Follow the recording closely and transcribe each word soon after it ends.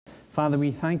Father,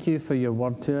 we thank you for your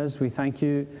word to us. We thank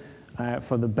you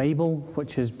for the Bible,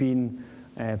 which has been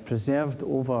preserved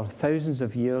over thousands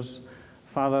of years.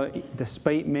 Father,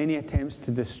 despite many attempts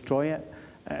to destroy it,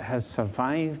 it has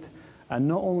survived. And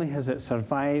not only has it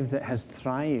survived, it has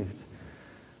thrived.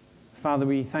 Father,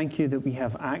 we thank you that we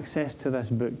have access to this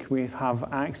book. We have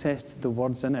access to the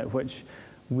words in it, which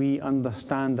we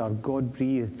understand are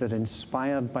God-breathed, they're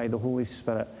inspired by the Holy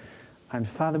Spirit. And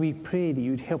Father, we pray that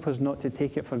you'd help us not to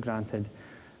take it for granted.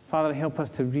 Father, help us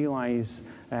to realize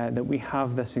that we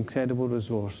have this incredible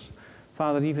resource.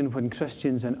 Father, even when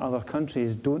Christians in other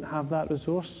countries don't have that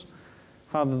resource,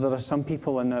 Father, there are some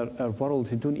people in our world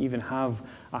who don't even have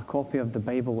a copy of the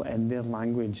Bible in their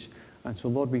language. And so,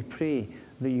 Lord, we pray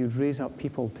that you'd raise up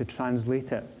people to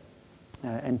translate it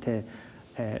into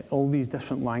all these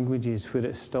different languages where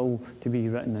it's still to be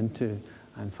written into.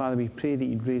 And Father, we pray that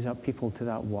you'd raise up people to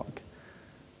that work.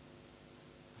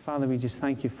 Father, we just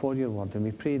thank you for your word, and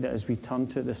we pray that as we turn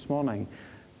to it this morning,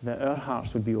 that our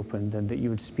hearts would be opened and that you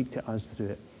would speak to us through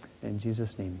it. In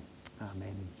Jesus' name,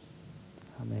 amen.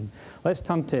 Amen. Let's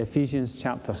turn to Ephesians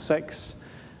chapter 6,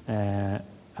 and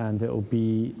it will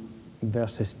be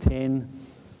verses 10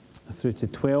 through to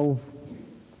 12.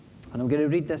 And I'm going to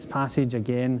read this passage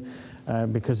again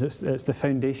because it's the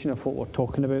foundation of what we're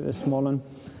talking about this morning,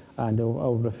 and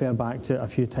I'll refer back to it a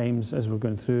few times as we're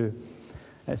going through.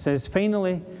 It says,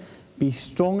 "Finally, be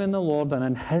strong in the Lord and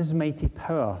in his mighty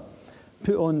power.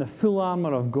 Put on the full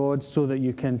armour of God so that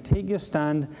you can take your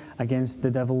stand against the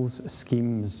devil's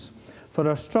schemes. For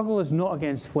our struggle is not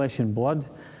against flesh and blood,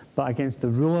 but against the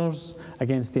rulers,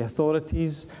 against the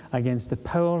authorities, against the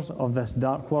powers of this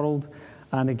dark world,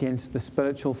 and against the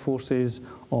spiritual forces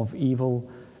of evil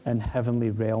in heavenly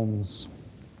realms."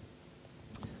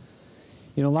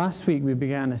 You know, last week we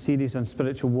began a series on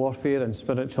spiritual warfare and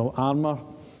spiritual armour,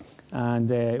 and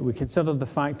we considered the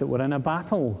fact that we're in a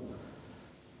battle,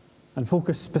 and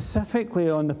focused specifically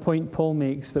on the point Paul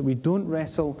makes that we don't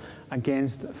wrestle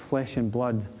against flesh and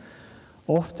blood.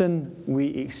 Often we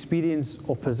experience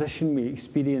opposition, we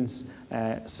experience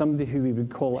somebody who we would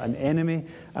call an enemy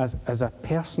as a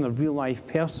person, a real-life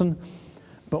person,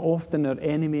 but often our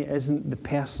enemy isn't the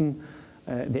person.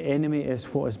 The enemy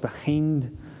is what is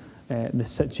behind the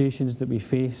situations that we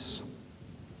face.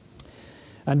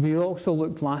 And we also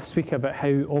looked last week about how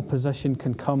opposition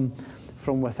can come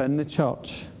from within the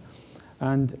church.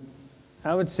 And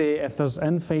I would say if there's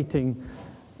infighting,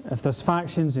 if there's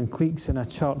factions and cliques in a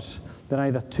church, they're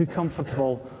either too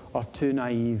comfortable or too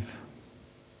naive.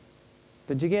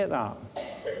 Did you get that?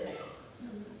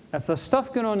 If there's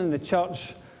stuff going on in the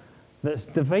church that's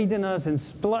dividing us and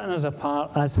splitting us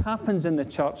apart, as happens in the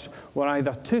church, we're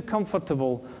either too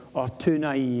comfortable or too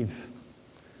naive.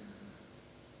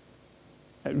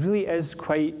 It really is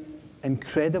quite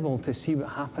incredible to see what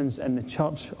happens in the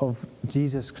church of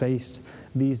Jesus Christ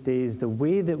these days, the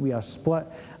way that we are split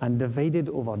and divided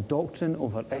over doctrine,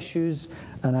 over issues,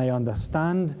 and I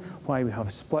understand why we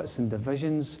have splits and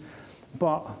divisions,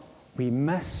 but we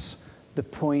miss the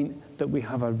point that we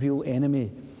have a real enemy.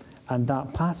 And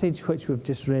that passage which we've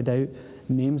just read out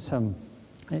names him.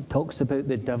 It talks about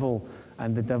the devil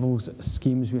and the devil's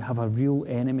schemes. We have a real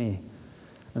enemy.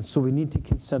 And so we need to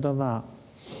consider that.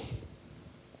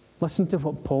 Listen to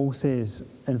what Paul says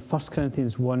in 1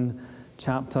 Corinthians 1,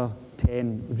 chapter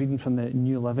 10, reading from the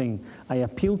New Living. "I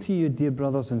appeal to you, dear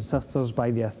brothers and sisters,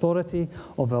 by the authority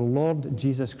of our Lord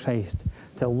Jesus Christ,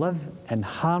 to live in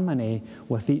harmony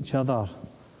with each other.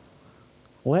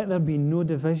 Let there be no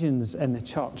divisions in the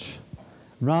church.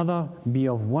 Rather, be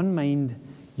of one mind,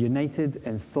 united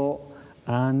in thought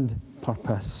and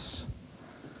purpose."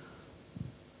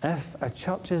 If a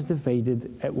church is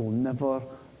divided, it will never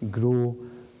grow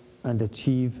and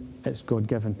achieve its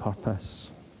God-given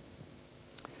purpose.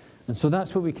 And so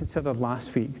that's what we considered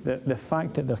last week, the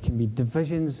fact that there can be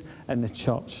divisions in the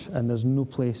church, and there's no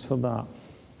place for that.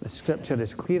 The Scripture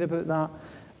is clear about that,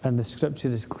 and the Scripture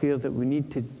is clear that we need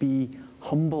to be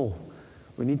humble.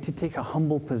 We need to take a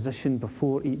humble position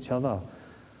before each other,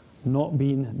 not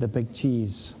being the big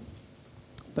cheese.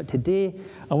 But today,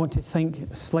 I want to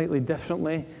think slightly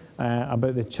differently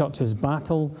about the church's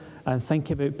battle and think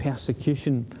about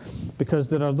persecution, because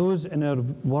there are those in our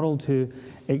world who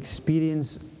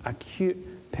experience acute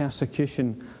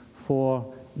persecution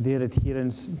for their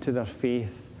adherence to their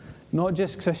faith. Not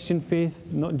just Christian faith,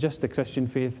 not just the Christian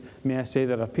faith, may I say,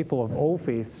 there are people of all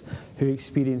faiths who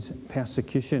experience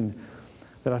persecution.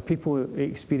 There are people who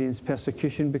experience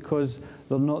persecution because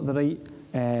they're not the right,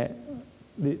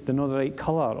 they're not the right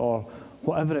colour or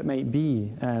whatever it might be.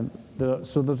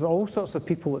 So there's all sorts of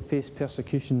people that face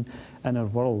persecution in our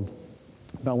world.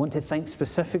 But I want to think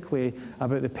specifically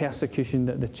about the persecution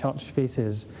that the church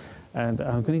faces. And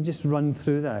I'm going to just run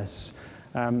through this.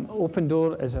 Open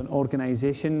Door is an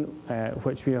organisation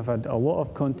which we have had a lot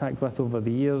of contact with over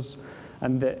the years.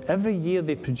 And every year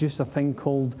they produce a thing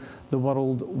called the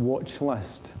World Watch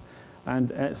List.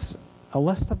 And it's a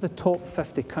list of the top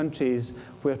 50 countries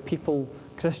where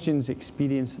Christians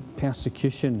experience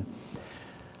persecution.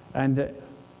 And, I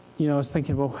was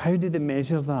thinking, well, how do they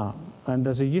measure that? And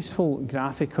there's a useful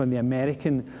graphic on the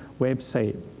American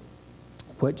website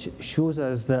which shows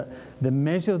us that the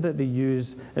measure that they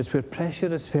use is where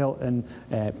pressure is felt in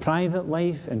private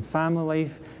life, in family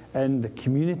life, in the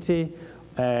community,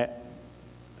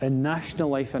 in national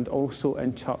life, and also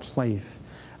in church life.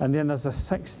 And then there's a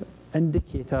sixth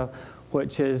indicator,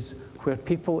 which is where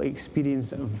people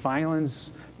experience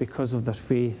violence because of their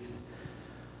faith.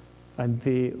 And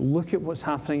they look at what's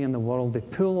happening in the world, they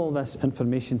pull all this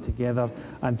information together,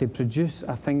 and they produce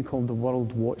a thing called the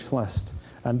World Watch List.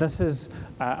 And this is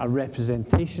a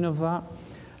representation of that.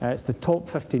 It's the top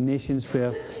 50 nations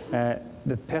where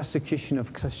the persecution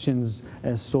of Christians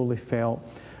is sorely felt.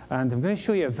 And I'm going to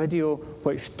show you a video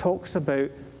which talks about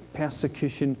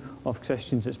persecution of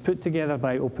Christians. It's put together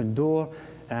by Open Door,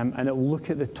 and it will look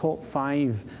at the top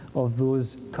 5 of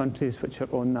those countries which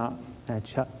are on that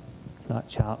chart.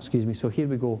 So here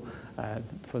we go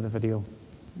for the video.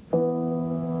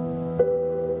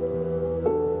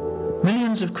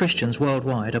 Millions of Christians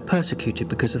worldwide are persecuted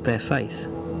because of their faith.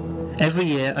 Every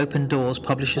year, Open Doors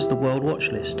publishes the World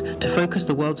Watch List to focus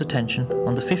the world's attention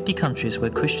on the 50 countries where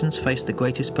Christians face the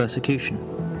greatest persecution.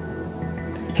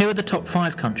 Here are the top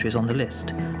 5 countries on the list,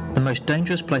 the most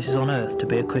dangerous places on earth to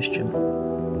be a Christian.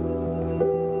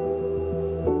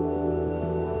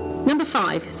 Number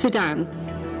 5, Sudan.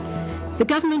 The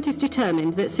government is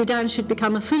determined that Sudan should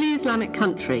become a fully Islamic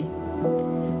country.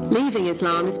 Leaving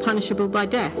Islam is punishable by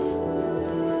death.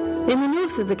 In the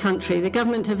north of the country, the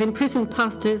government have imprisoned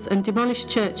pastors and demolished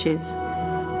churches,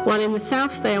 while in the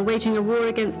south they are waging a war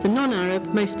against the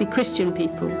non-Arab, mostly Christian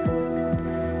people.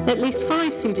 At least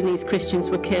 5 Sudanese Christians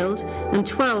were killed and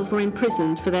 12 were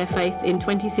imprisoned for their faith in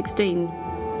 2016.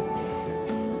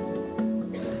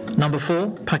 Number 4,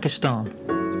 Pakistan.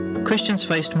 Christians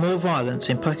faced more violence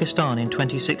in Pakistan in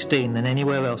 2016 than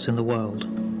anywhere else in the world.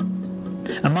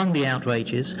 Among the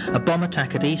outrages, a bomb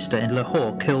attack at Easter in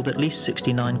Lahore killed at least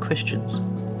 69 Christians.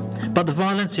 But the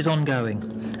violence is ongoing.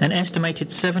 An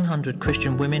estimated 700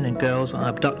 Christian women and girls are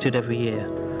abducted every year.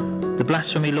 The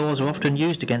blasphemy laws are often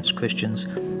used against Christians.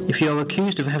 If you are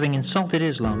accused of having insulted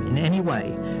Islam in any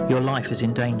way, your life is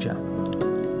in danger.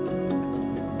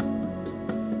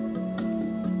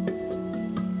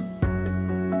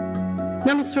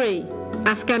 Number 3,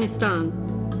 Afghanistan.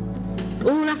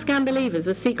 All Afghan believers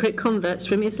are secret converts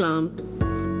from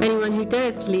Islam. Anyone who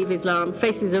dares to leave Islam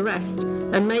faces arrest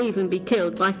and may even be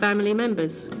killed by family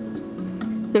members.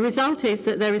 The result is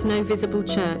that there is no visible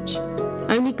church.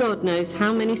 Only God knows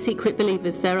how many secret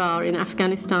believers there are in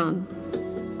Afghanistan.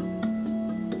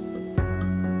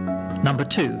 Number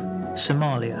 2,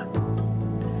 Somalia.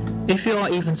 If you are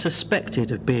even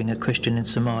suspected of being a Christian in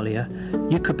Somalia,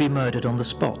 you could be murdered on the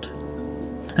spot.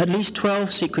 At least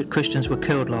 12 secret Christians were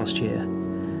killed last year.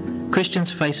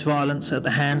 Christians face violence at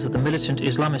the hands of the militant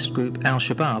Islamist group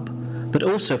Al-Shabaab, but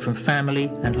also from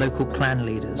family and local clan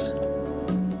leaders.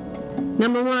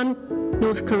 Number 1,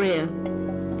 North Korea.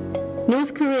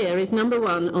 North Korea is number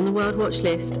 1 on the World Watch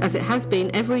List, as it has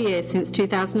been every year since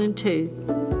 2002.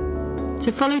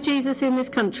 To follow Jesus in this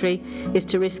country is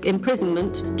to risk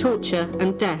imprisonment, torture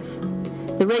and death.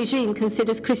 The regime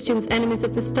considers Christians enemies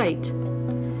of the state.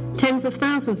 Tens of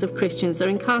thousands of Christians are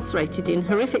incarcerated in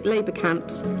horrific labour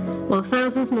camps, while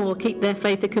thousands more keep their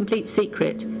faith a complete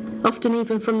secret, often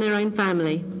even from their own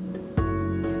family.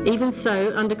 Even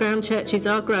so, underground churches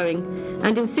are growing,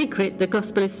 and in secret the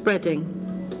gospel is spreading.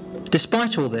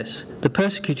 Despite all this, the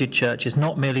persecuted church is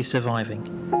not merely surviving.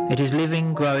 It is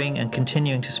living, growing and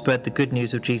continuing to spread the good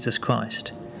news of Jesus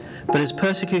Christ. But as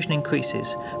persecution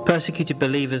increases, persecuted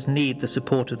believers need the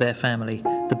support of their family,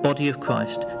 the body of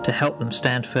Christ, to help them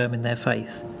stand firm in their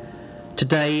faith.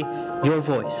 Today, your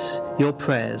voice, your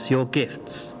prayers, your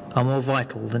gifts are more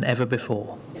vital than ever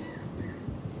before.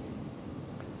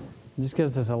 It just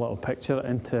gives us a little picture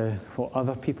into what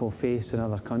other people face in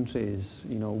other countries.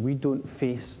 We don't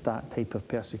face that type of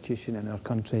persecution in our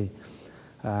country.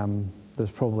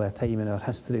 There's probably a time in our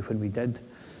history when we did.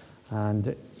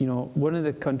 And, one of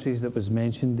the countries that was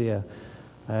mentioned there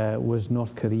was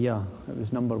North Korea. It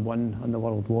was number 1 on the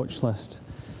World Watch List,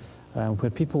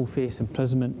 where people face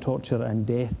imprisonment, torture and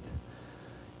death.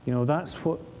 That's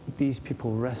what these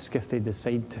people risk if they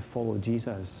decide to follow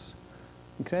Jesus.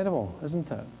 Incredible, isn't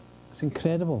it? It's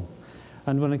incredible.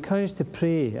 And we're encouraged to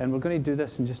pray, and we're going to do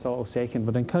this in just a little second.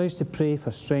 We're encouraged to pray for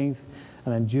strength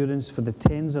and endurance for the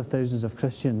tens of thousands of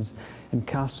Christians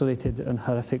incarcerated in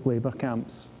horrific labour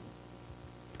camps.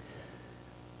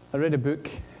 I read a book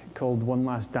called One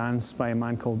Last Dance by a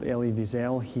man called Elie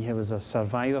Wiesel. He was a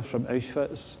survivor from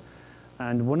Auschwitz.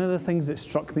 And one of the things that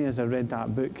struck me as I read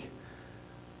that book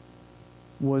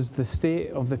was the state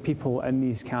of the people in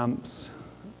these camps.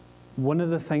 One of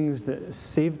the things that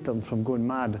saved them from going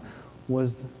mad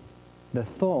was the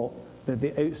thought that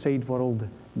the outside world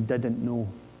didn't know.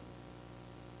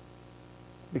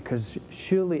 Because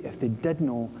surely if they did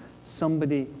know,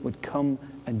 somebody would come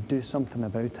and do something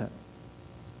about it.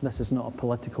 This is not a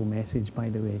political message, by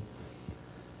the way.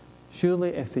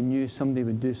 Surely if they knew, somebody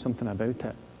would do something about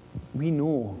it. We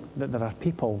know that there are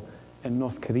people in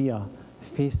North Korea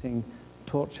facing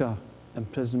torture,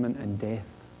 imprisonment and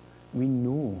death. We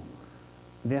know.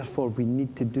 Therefore, we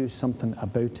need to do something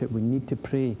about it. We need to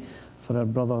pray for our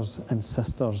brothers and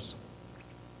sisters.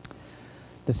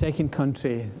 The second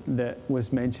country that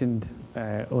was mentioned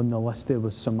on the list there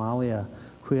was Somalia,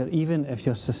 where even if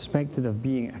you're suspected of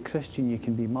being a Christian, you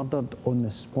can be murdered on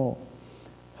the spot.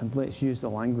 And let's use the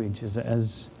language as it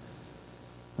is.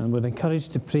 And we're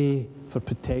encouraged to pray for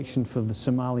protection for the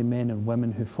Somali men and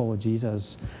women who follow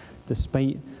Jesus,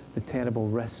 despite the terrible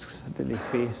risks that they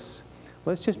face.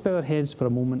 Let's just bow our heads for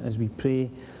a moment as we pray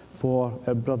for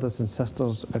our brothers and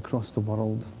sisters across the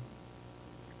world.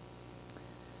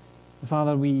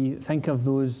 Father, we think of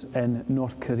those in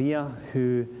North Korea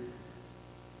who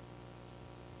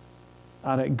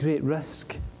are at great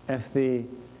risk if they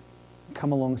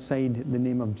come alongside the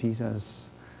name of Jesus.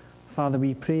 Father,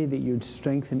 we pray that you would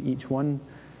strengthen each one.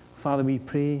 Father, we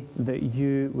pray that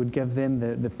you would give them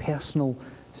the personal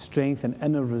strength and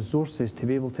inner resources to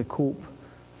be able to cope.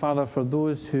 Father, for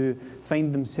those who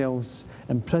find themselves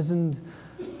imprisoned,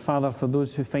 Father, for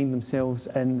those who find themselves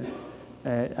in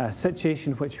a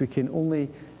situation which we can only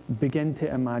begin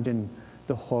to imagine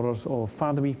the horrors of.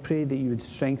 Father, we pray that you would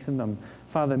strengthen them.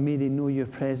 Father, may they know your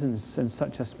presence in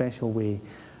such a special way.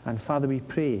 And Father, we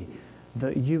pray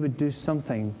that you would do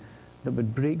something that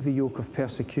would break the yoke of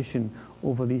persecution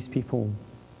over these people.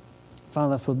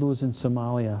 Father, for those in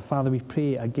Somalia, Father, we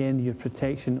pray again your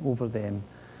protection over them.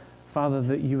 Father,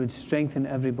 that you would strengthen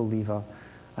every believer.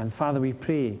 And Father, we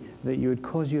pray that you would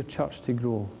cause your church to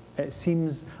grow. It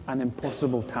seems an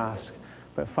impossible task,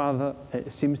 but Father,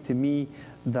 it seems to me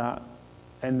that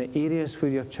in the areas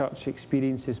where your church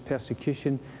experiences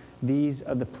persecution, these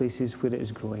are the places where it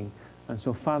is growing. And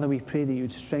so, Father, we pray that you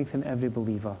would strengthen every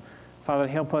believer. Father,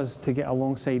 help us to get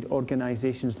alongside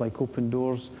organisations like Open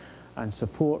Doors and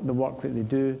support the work that they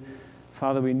do.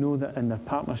 Father, we know that in their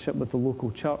partnership with the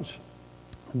local church,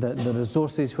 that the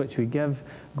resources which we give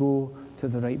go to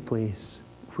the right place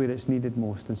where it's needed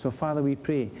most. And so, Father, we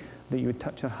pray that you would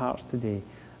touch our hearts today.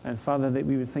 And, Father, that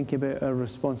we would think about our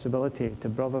responsibility to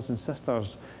brothers and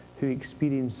sisters who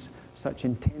experience such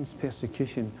intense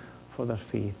persecution for their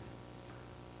faith.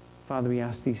 Father, we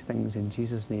ask these things in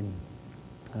Jesus' name.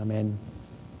 Amen.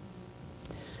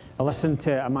 I listened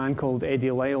to a man called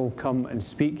Eddie Lyle come and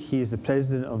speak. He is the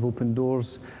president of Open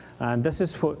Doors. And this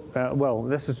is what,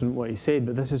 this isn't what he said,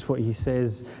 but this is what he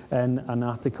says in an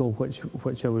article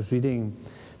which I was reading.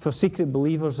 For secret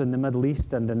believers in the Middle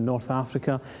East and in North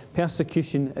Africa,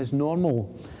 persecution is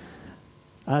normal,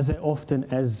 as it often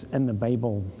is in the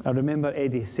Bible. I remember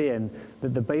Eddie saying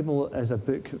that the Bible is a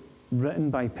book written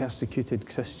by persecuted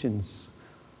Christians,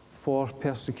 for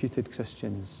persecuted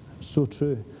Christians. So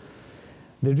true.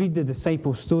 They read the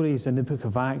disciples' stories in the book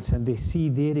of Acts and they see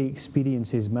their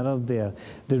experiences mirrored there.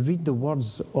 They read the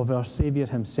words of our Saviour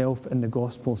himself in the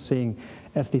Gospel saying,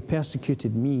 if they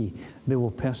persecuted me, they will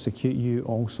persecute you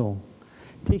also.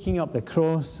 Taking up the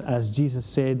cross, as Jesus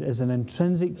said, is an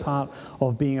intrinsic part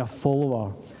of being a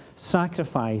follower.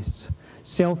 Sacrifice,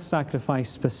 self-sacrifice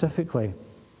specifically,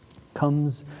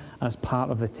 comes as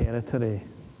part of the territory.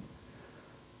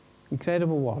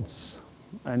 Incredible words.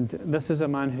 And this is a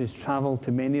man who's travelled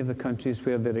to many of the countries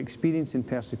where they're experiencing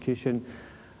persecution.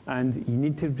 And you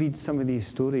need to read some of these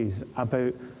stories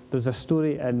about, there's a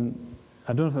story in,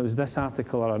 I don't know if it was this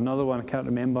article or another one, I can't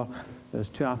remember. There's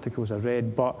 2 articles I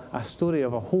read, but a story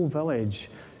of a whole village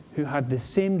who had the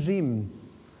same dream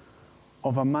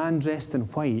of a man dressed in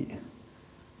white.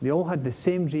 They all had the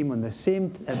same dream at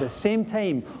the same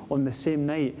time on the same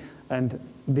night. And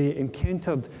they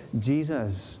encountered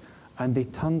Jesus. And they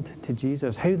turned to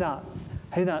Jesus. How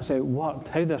that's outworked,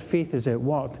 how their faith is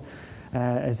outworked,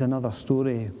 is another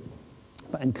story.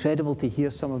 But incredible to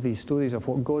hear some of these stories of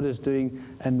what God is doing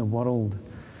in the world.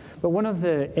 But one of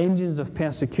the engines of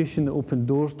persecution that Open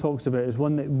Doors talks about is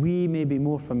one that we may be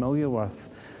more familiar with.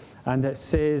 And it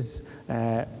says,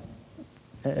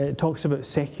 it talks about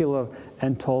secular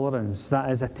intolerance.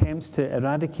 That is, attempts to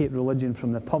eradicate religion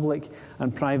from the public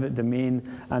and private domain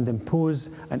and impose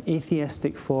an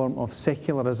atheistic form of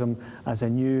secularism as a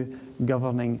new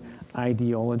governing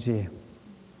ideology.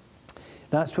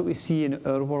 That's what we see in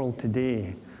our world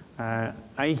today.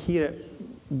 I hear it.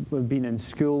 We've been in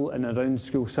school and around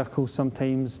school circles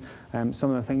sometimes.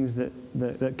 Some of the things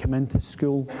that come into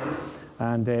school,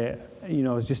 and I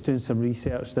was just doing some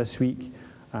research this week,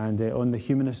 and on the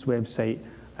Humanist website,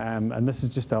 and this is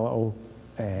just a little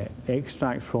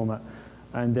extract from it.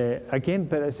 And again,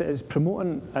 but it's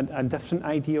promoting a different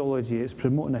ideology. It's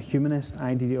promoting a humanist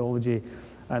ideology,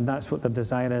 and that's what the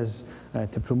desire is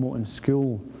to promote in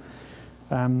school.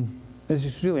 It's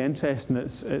just really interesting.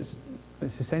 It's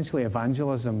essentially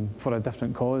evangelism for a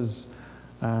different cause.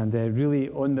 And really,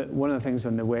 one of the things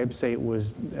on the website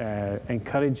was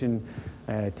encouraging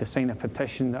to sign a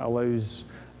petition that allows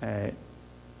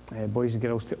boys and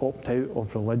girls to opt out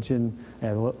of religion,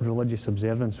 religious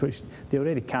observance, which they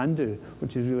already can do,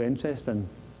 which is really interesting.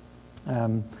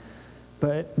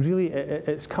 But really,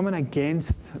 it's coming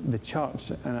against the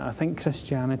church, and I think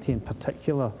Christianity in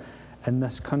particular in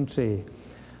this country.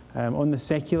 On the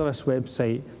Secularist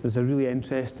website, there's a really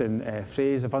interesting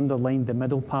phrase. I've underlined the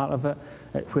middle part of it,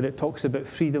 where it talks about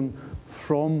freedom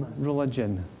from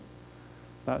religion.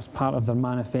 That's part of their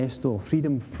manifesto,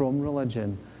 freedom from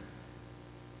religion.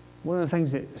 One of the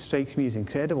things that strikes me as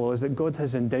incredible is that God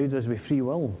has endowed us with free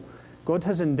will. God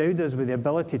has endowed us with the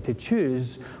ability to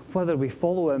choose whether we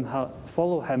follow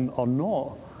him or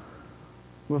not.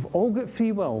 We've all got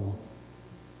free will.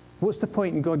 What's the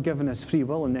point in God giving us free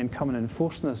will and then coming and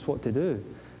forcing us what to do?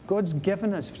 God's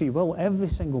given us free will, every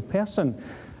single person.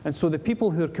 And so the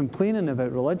people who are complaining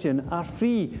about religion are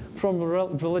free from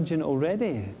religion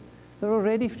already. They're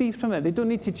already free from it. They don't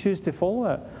need to choose to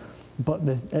follow it. But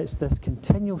it's this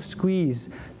continual squeeze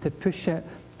to push it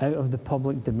out of the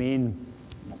public domain,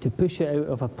 to push it out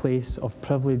of a place of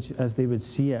privilege as they would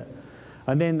see it.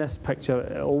 And then this picture,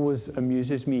 it always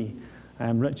amuses me.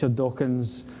 Richard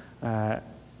Dawkins,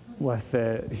 with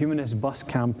the Humanist Bus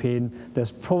campaign,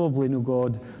 there's probably no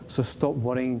God, so stop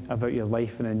worrying about your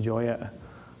life and enjoy it.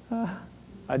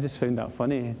 I just found that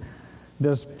funny.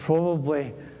 There's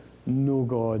probably no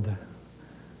God.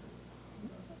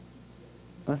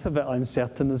 That's a bit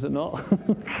uncertain, is it not?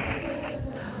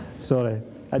 Sorry,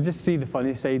 I just see the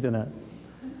funny side in it.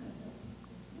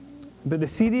 But the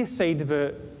serious side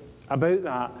about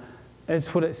that is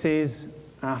what it says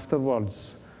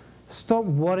afterwards. Stop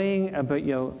worrying about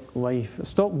your life.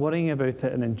 Stop worrying about it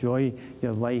and enjoy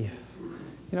your life.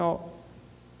 You know,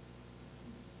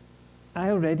 I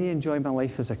already enjoy my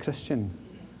life as a Christian.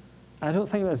 I don't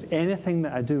think there's anything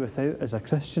that I do without as a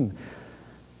Christian.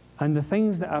 And the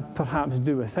things that I perhaps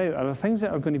do without are the things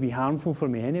that are going to be harmful for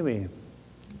me anyway,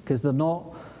 because they're not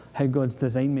how God's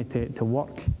designed me to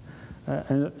work.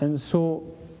 And so,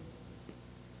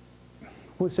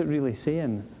 what's it really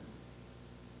saying?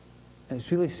 It's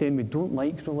really saying we don't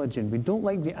like religion. We don't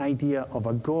like the idea of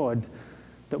a God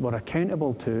that we're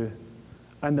accountable to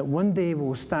and that one day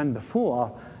we'll stand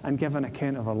before and give an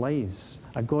account of our lives.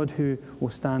 A God who will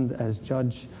stand as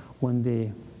judge one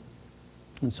day.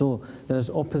 And so there's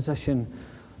opposition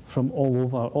from all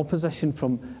over. Opposition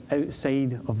from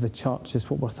outside of the church is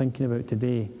what we're thinking about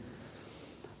today.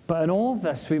 But in all of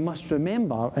this, we must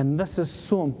remember, and this is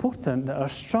so important, that our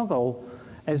struggle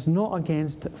is not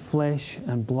against flesh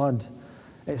and blood.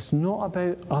 It's not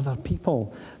about other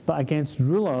people, but against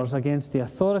rulers, against the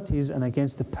authorities, and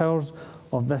against the powers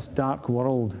of this dark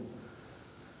world.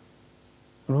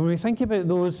 When we think about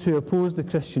those who oppose the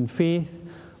Christian faith,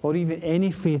 or even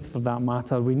any faith for that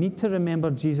matter, we need to remember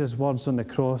Jesus' words on the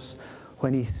cross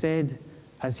when he said,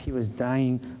 as he was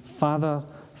dying, "Father,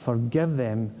 forgive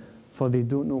them, for they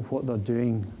don't know what they're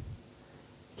doing."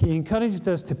 He encouraged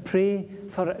us to pray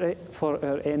for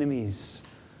our enemies.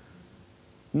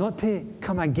 Not to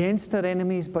come against our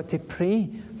enemies, but to pray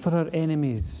for our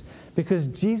enemies. Because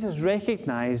Jesus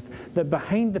recognized that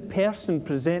behind the person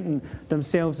presenting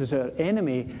themselves as our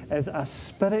enemy is a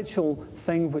spiritual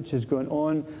thing which is going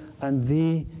on, and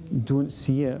they don't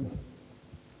see it.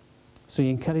 So he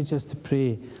encouraged us to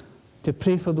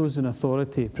pray for those in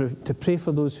authority, to pray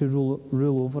for those who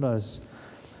rule over us,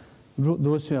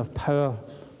 those who have power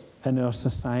in our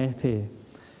society.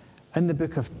 In the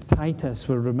book of Titus,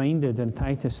 we're reminded in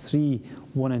Titus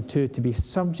 3:1-2 to be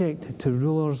subject to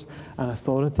rulers and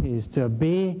authorities, to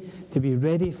obey, to be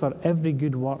ready for every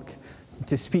good work,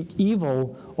 to speak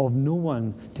evil of no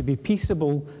one, to be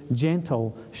peaceable,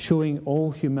 gentle, showing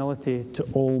all humility to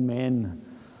all men.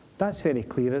 That's very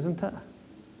clear, isn't it?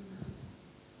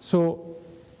 So,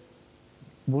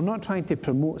 we're not trying to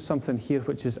promote something here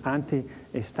which is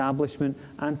anti-establishment,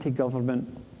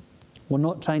 anti-government. We're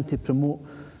not trying to promote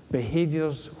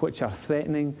behaviours which are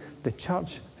threatening. The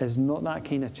church is not that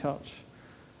kind of church.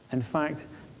 In fact,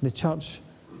 the church,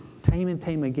 time and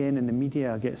time again in the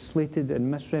media, gets slated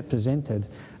and misrepresented.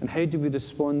 And how do we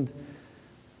respond?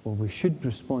 Well, we should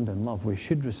respond in love. We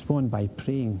should respond by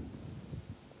praying.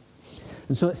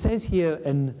 And so it says here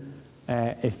in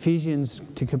Ephesians,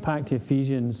 to come back to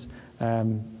Ephesians,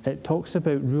 it talks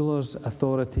about rulers,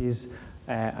 authorities,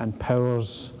 and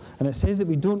powers. And it says that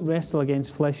we don't wrestle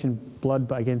against flesh and blood,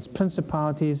 but against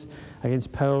principalities,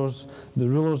 against powers, the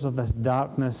rulers of this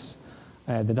darkness,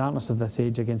 the darkness of this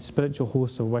age, against spiritual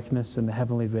hosts of wickedness in the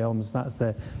heavenly realms. That's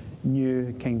the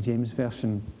New King James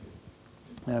Version.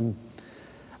 And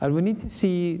we need to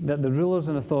see that the rulers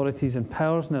and authorities and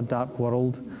powers in a dark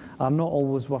world are not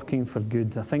always working for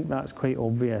good. I think that's quite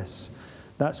obvious.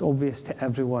 That's obvious to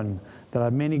everyone. There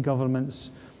are many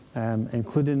governments,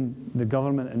 including the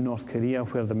government in North Korea,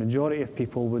 where the majority of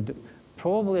people would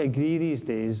probably agree these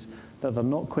days that they're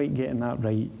not quite getting that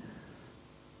right.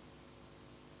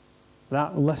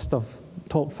 That list of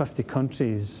top 50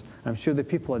 countries, I'm sure the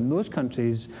people in those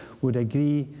countries would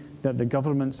agree that the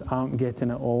governments aren't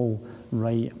getting it all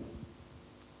right.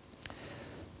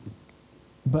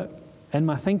 But in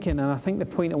my thinking, and I think the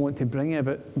point I want to bring out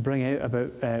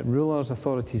about rulers,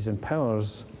 authorities, and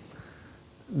powers,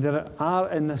 there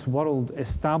are in this world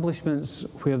establishments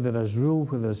where there is rule,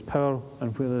 where there is power,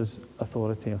 and where there is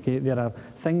authority. Okay, there are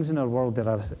things in our world, there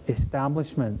are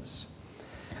establishments,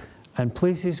 and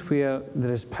places where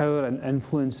there is power and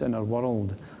influence in our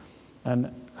world.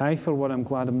 And I, for one, am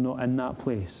glad I'm not in that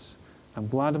place. I'm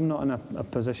glad I'm not in a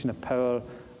position of power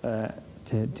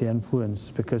to influence,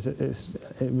 because it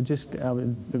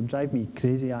would drive me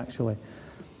crazy, actually.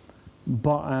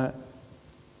 But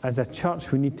as a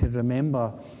church, we need to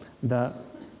remember that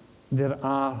there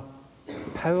are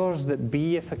powers that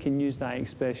be, if I can use that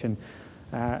expression,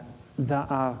 that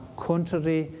are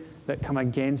contrary, that come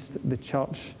against the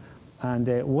church. And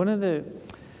one of the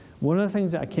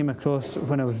things that I came across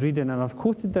when I was reading, and I've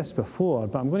quoted this before,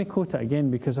 but I'm going to quote it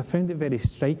again because I found it very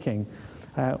striking,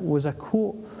 was a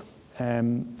quote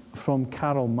from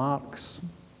Karl Marx.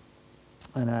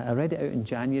 And I read it out in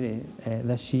January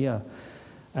this year.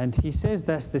 And he says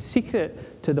this: the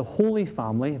secret to the Holy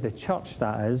Family, the church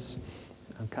that is,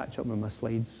 I'll catch up with my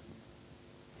slides.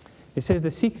 He says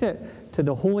the secret to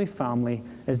the Holy Family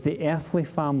is the earthly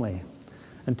family.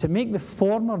 And to make the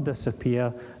former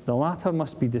disappear, the latter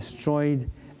must be destroyed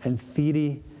in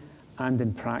theory and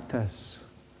in practice.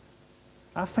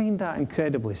 I find that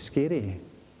incredibly scary.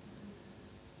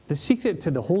 The secret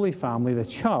to the Holy Family, the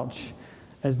church,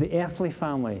 is the earthly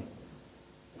family.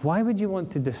 Why would you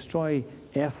want to destroy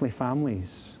earthly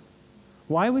families?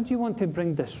 Why would you want to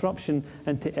bring disruption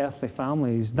into earthly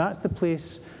families? That's the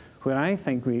place where I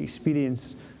think we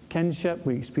experience kinship,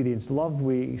 we experience love,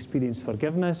 we experience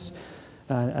forgiveness,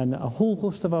 and a whole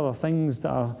host of other things that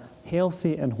are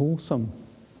healthy and wholesome.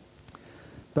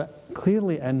 But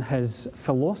clearly in his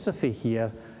philosophy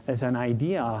here is an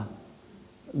idea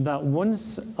that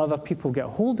once other people get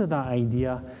hold of that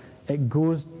idea, it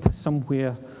goes to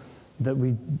somewhere that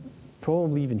we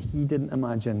probably even he didn't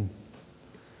imagine.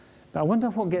 But I wonder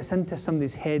what gets into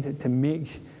somebody's head to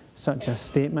make such a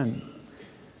statement.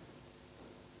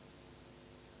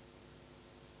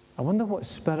 I wonder what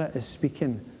spirit is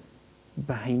speaking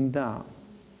behind that.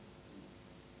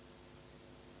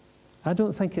 I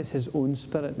don't think it's his own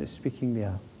spirit that's speaking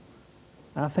there.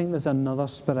 I think there's another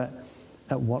spirit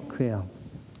at work there.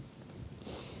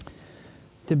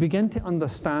 To begin to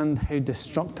understand how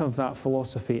destructive that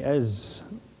philosophy is,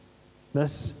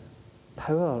 this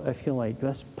power, if you like,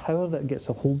 this power that gets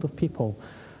a hold of people,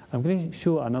 I'm going to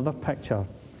show another picture.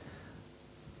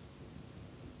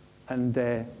 And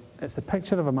it's the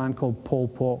picture of a man called Pol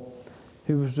Pot,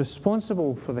 who was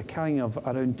responsible for the killing of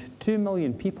around 2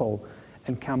 million people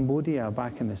in Cambodia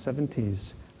back in the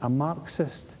 70s. A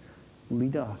Marxist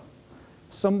leader.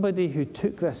 Somebody who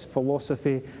took this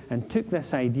philosophy and took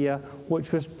this idea,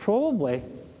 which was probably,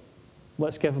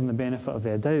 let's give him the benefit of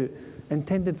the doubt,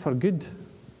 intended for good.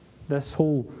 This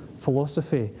whole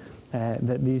philosophy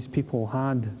that these people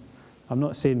had. I'm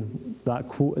not saying that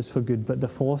quote is for good, but the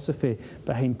philosophy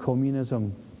behind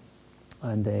communism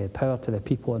and power to the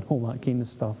people and all that kind of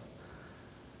stuff.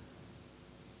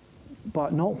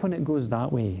 But not when it goes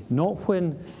that way. Not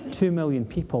when 2 million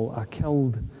people are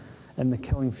killed in the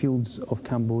killing fields of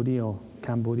Cambodia.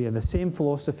 Cambodia. The same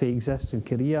philosophy exists in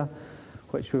Korea,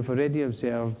 which we've already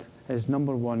observed is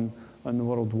number one on the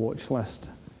World Watch list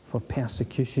for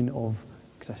persecution of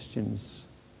Christians.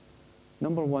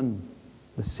 Number one,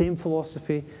 the same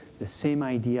philosophy, the same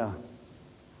idea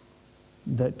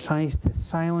that tries to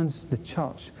silence the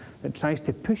church, that tries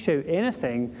to push out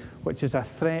anything which is a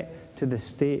threat to the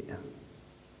state.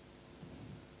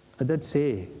 I did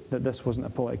say that this wasn't a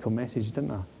political message,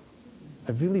 didn't I?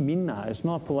 I really mean that. It's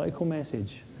not a political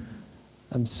message.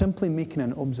 I'm simply making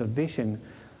an observation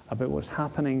about what's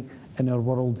happening in our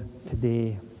world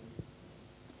today.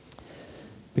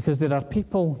 Because there are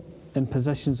people in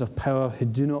positions of power who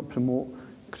do not promote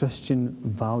Christian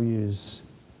values.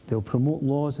 They'll promote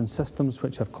laws and systems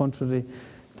which are contrary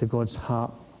to God's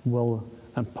heart, will,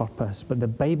 and purpose. But the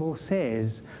Bible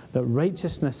says that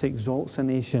righteousness exalts a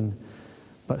nation,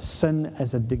 but sin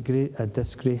is a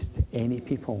disgrace to any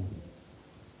people.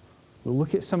 We'll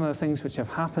look at some of the things which have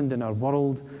happened in our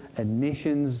world, in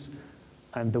nations,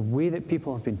 and the way that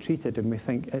people have been treated, and we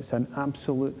think it's an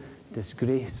absolute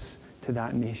disgrace to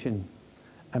that nation.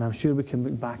 And I'm sure we can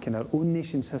look back in our own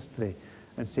nation's history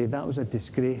and say that was a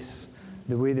disgrace,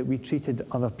 the way that we treated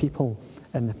other people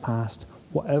in the past,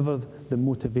 whatever the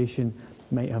motivation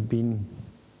might have been.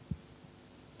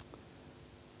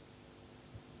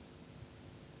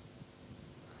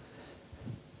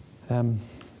 I'm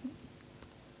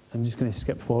just going to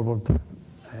skip forward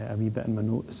a wee bit in my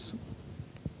notes.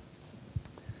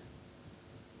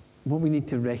 What we need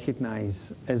to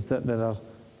recognize is that there are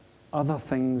other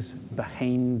things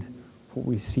behind what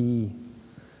we see.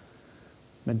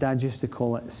 My dad used to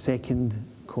call it second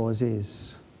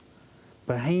causes.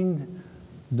 Behind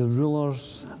the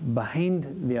rulers,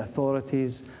 behind the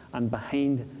authorities, and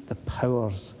behind the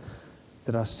powers,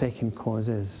 there are second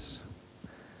causes.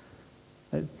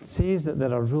 It says that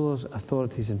there are rulers,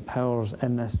 authorities, and powers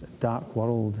in this dark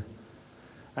world.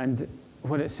 And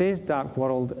when it says dark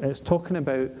world, it's talking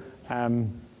about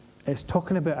an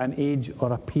age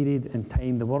or a period in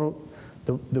time. The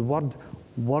word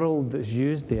world that's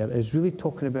used there is really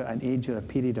talking about an age or a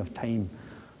period of time.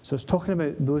 So it's talking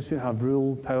about those who have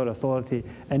rule, power, authority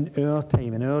in our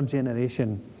time, in our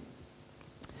generation.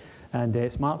 And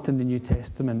it's marked in the New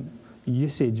Testament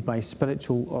usage by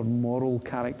spiritual or moral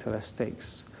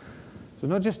characteristics. So it's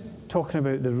not just talking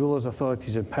about the rulers,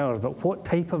 authorities, and powers, but what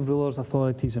type of rulers,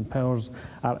 authorities, and powers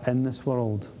are in this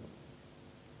world.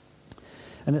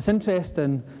 And it's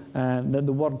interesting that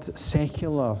the word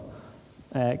secular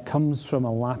comes from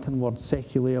a Latin word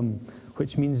seculum,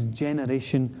 which means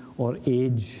generation or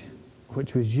age,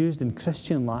 which was used in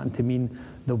Christian Latin to mean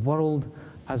the world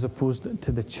as opposed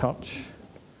to the church.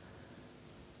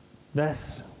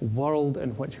 This world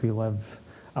in which we live,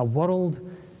 a world,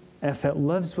 if it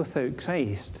lives without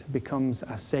Christ, becomes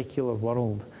a secular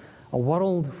world. A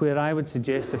world where I would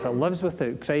suggest if it lives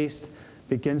without Christ,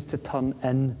 begins to turn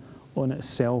in on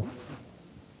itself.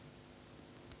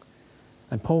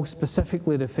 And Paul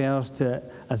specifically refers to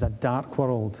it as a dark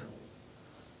world.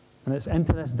 And it's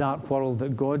into this dark world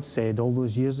that God said all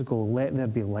those years ago, let there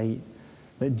be light.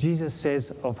 That Jesus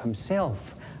says of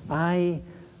himself, I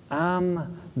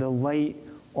am the light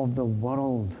of the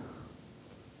world.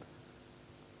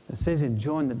 It says in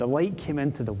John that the light came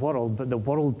into the world, but the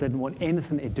world didn't want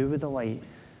anything to do with the light.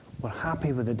 We're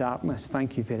happy with the darkness,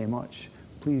 thank you very much.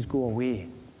 Please go away.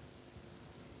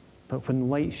 But when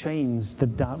light shines, the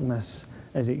darkness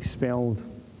is expelled.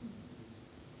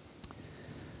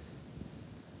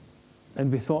 And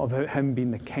we thought about him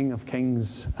being the King of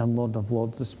Kings and Lord of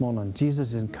Lords this morning.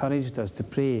 Jesus encouraged us to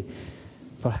pray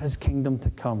for his kingdom to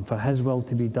come, for his will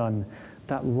to be done,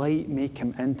 that light may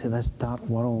come into this dark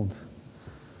world.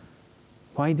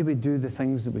 Why do we do the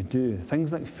things that we do?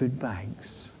 Things like food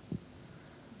bags.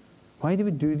 Why do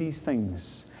we do these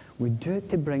things? We do it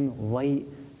to bring light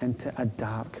into a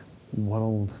dark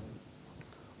world.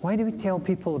 Why do we tell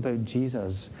people about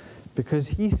Jesus? Because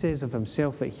he says of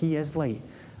himself that he is light.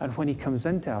 And when he comes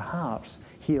into our hearts,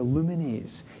 he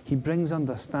illuminates, he brings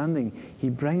understanding, he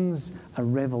brings a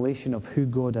revelation of who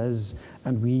God is,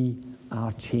 and we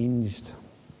are changed.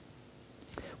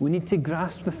 We need to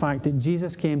grasp the fact that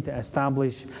Jesus came to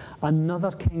establish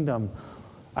another kingdom,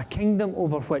 a kingdom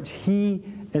over which he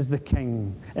is the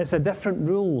king. It's a different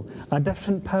rule, a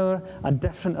different power, a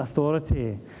different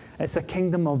authority. It's a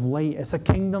kingdom of light. It's a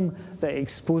kingdom that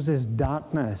exposes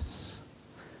darkness.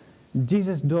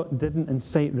 Jesus didn't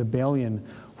incite rebellion,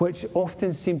 which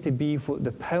often seemed to be what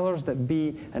the powers that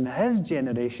be in his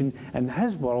generation, in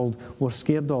his world, were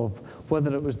scared of,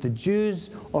 whether it was the Jews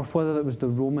or whether it was the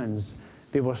Romans.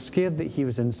 They were scared that he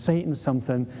was inciting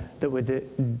something that would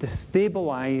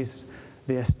destabilize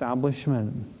the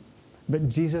establishment. But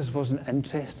Jesus wasn't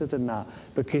interested in that,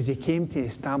 because he came to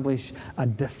establish a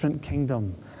different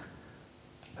kingdom.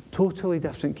 A totally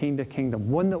different kind of kingdom.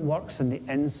 One that works on the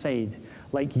inside,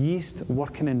 like yeast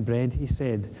working in bread, he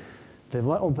said. The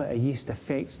little bit of yeast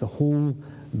affects the whole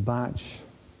batch.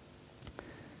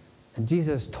 And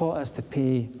Jesus taught us to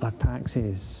pay our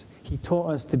taxes. He taught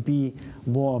us to be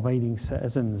law-abiding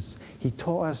citizens. He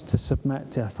taught us to submit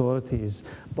to authorities,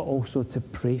 but also to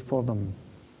pray for them.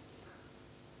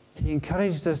 He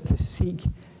encouraged us to seek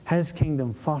his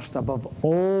kingdom first above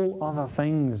all other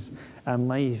things in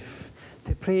life.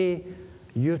 To pray,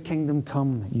 your kingdom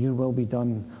come, your will be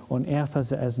done, on earth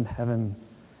as it is in heaven.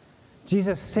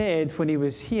 Jesus said when he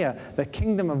was here, the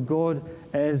kingdom of God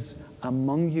is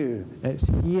among you. It's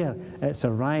here, it's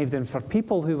arrived. And for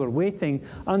people who were waiting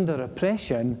under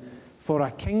oppression for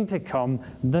a king to come,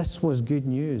 this was good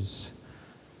news.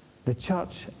 The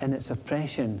church in its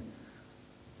oppression,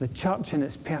 the church in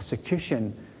its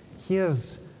persecution,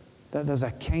 hears that there's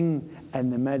a king in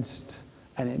the midst,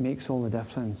 and it makes all the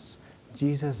difference.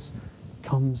 Jesus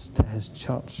comes to his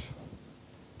church.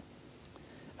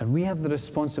 And we have the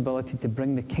responsibility to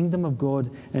bring the kingdom of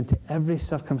God into every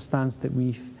circumstance that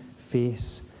we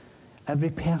face,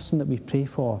 every person that we pray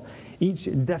for, each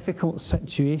difficult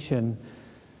situation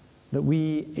that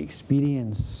we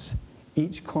experience,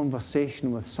 each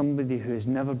conversation with somebody who has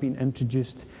never been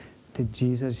introduced to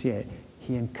Jesus yet.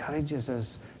 He encourages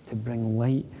us to bring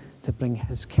light, to bring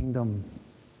his kingdom.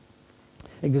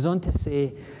 It goes on to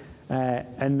say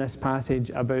in this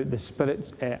passage about the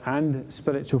spirit and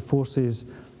spiritual forces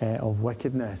of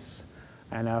wickedness.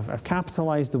 And I've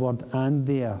capitalized the word "and"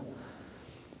 there,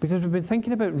 because we've been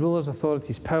thinking about rulers,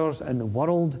 authorities, powers in the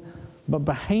world, but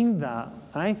behind that,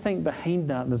 I think behind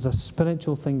that, there's a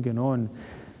spiritual thing going on.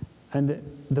 And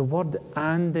the word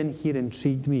 "and" in here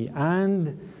intrigued me.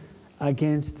 And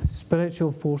against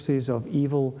spiritual forces of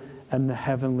evil in the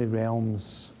heavenly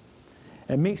realms.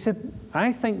 It makes it,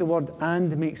 I think the word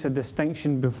 "and" makes a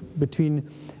distinction between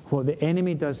what the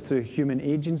enemy does through human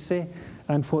agency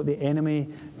and what the enemy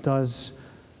does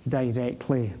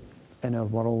directly in our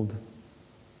world.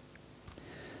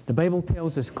 The Bible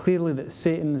tells us clearly that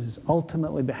Satan is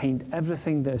ultimately behind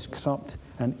everything that is corrupt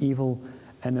and evil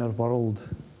in our world.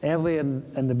 Earlier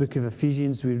in the book of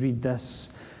Ephesians, we read this.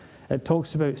 It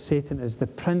talks about Satan as the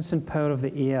prince and power of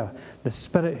the air, the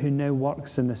spirit who now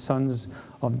works in the sons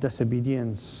of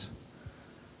disobedience.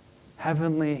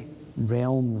 Heavenly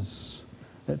realms.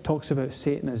 It talks about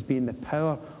Satan as being the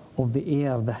power of the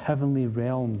air, the heavenly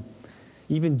realm.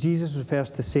 Even Jesus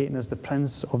refers to Satan as the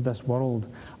prince of this world.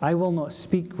 I will not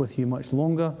speak with you much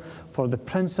longer, for the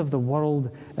prince of the world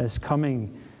is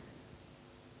coming,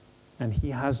 and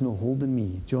he has no hold on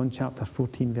me. John chapter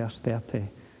 14, verse 30.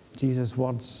 Jesus'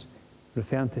 words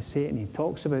referring to Satan. He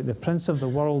talks about the prince of the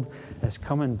world is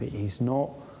coming, but he's not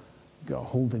got a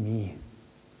hold of me.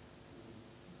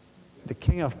 The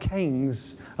King of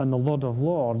Kings and the Lord of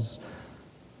Lords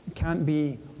can't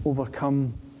be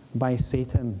overcome by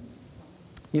Satan.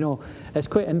 You know, it's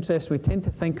quite interesting. We tend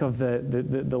to think of the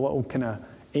little kind of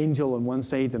angel on one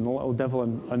side and the little devil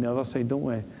on the other side, don't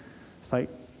we? It's like,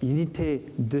 you need to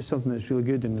do something that's really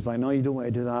good, and it's like, no, you don't want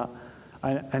to do that.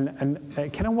 And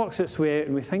it kind of works its way out,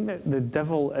 and we think that the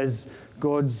devil is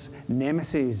God's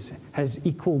nemesis, his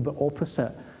equal but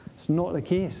opposite. It's not the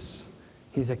case.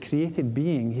 He's a created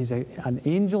being. He's an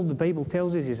angel. The Bible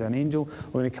tells us he's an angel.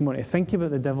 When we come on to think about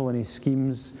the devil and his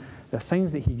schemes, the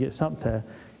things that he gets up to,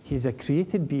 he's a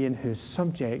created being who's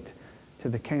subject to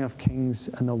the King of Kings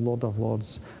and the Lord of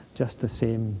Lords just the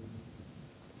same.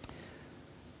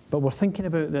 But we're thinking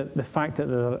about the fact that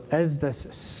there is this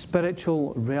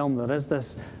spiritual realm, there is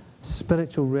this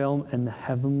spiritual realm in the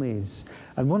heavenlies.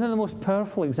 And one of the most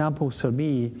powerful examples for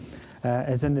me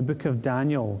is in the book of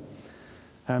Daniel.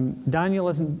 Daniel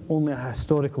isn't only a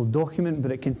historical document,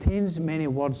 but it contains many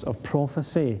words of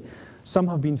prophecy. Some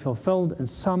have been fulfilled and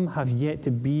some have yet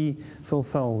to be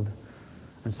fulfilled.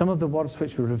 And some of the words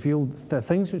which were revealed, the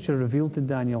things which were revealed to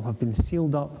Daniel, have been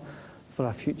sealed up for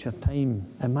a future time.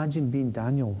 Imagine being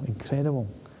Daniel. Incredible.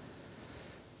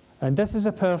 And this is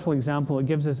a powerful example. It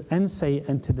gives us insight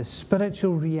into the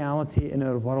spiritual reality in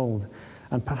our world,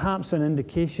 and perhaps an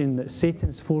indication that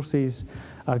Satan's forces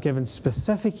are given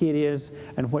specific areas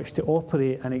in which to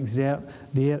operate and exert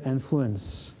their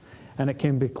influence. And it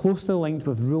can be closely linked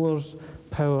with rulers,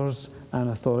 powers, and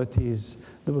authorities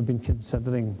that we've been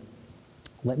considering.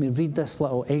 Let me read this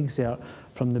little excerpt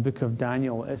from the book of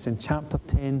Daniel. It's in chapter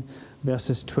 10,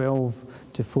 verses 12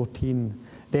 to 14.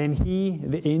 Then he,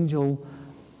 the angel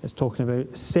it's talking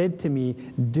about, said to me,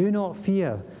 "Do not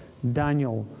fear,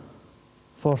 Daniel,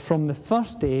 For from the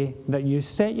first day that you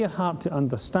set your heart to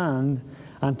understand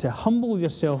and to humble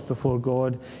yourself before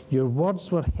God, your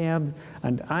words were heard,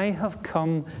 and I have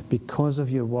come because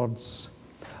of your words.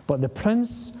 But the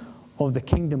prince of the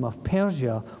kingdom of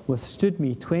Persia withstood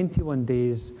me 21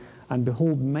 days, and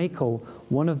behold, Michael,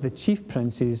 one of the chief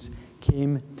princes,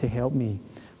 came to help me.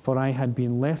 For I had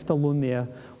been left alone there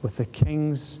with the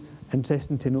kings,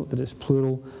 interesting to note that it's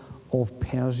plural, of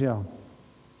Persia.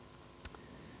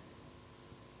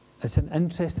 It's an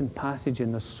interesting passage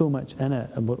and there's so much in it,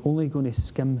 and we're only going to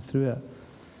skim through it.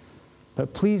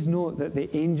 But please note that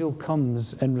the angel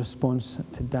comes in response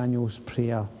to Daniel's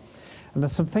prayer. And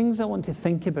there's some things I want to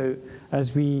think about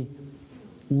as we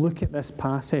look at this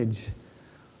passage,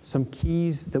 some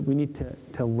keys that we need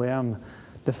to learn.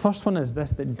 The first one is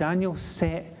this, that Daniel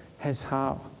set his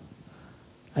heart.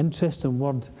 Interesting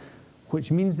word,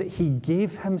 which means that he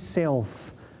gave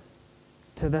himself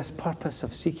to this purpose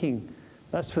of seeking.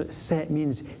 That's what set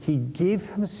means. He gave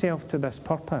himself to this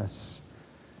purpose.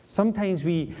 Sometimes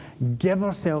we give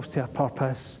ourselves to a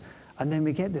purpose and then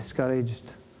we get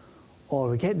discouraged or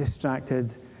we get distracted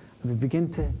and we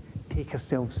begin to take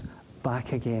ourselves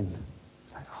back again.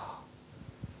 It's like,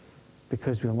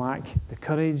 because we lack the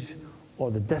courage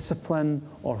or the discipline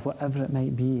or whatever it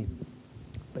might be.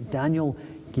 But Daniel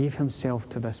gave himself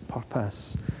to this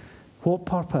purpose. What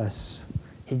purpose?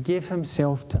 He gave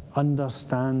himself to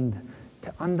understand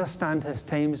his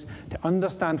times, to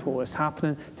understand what was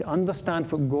happening, to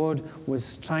understand what God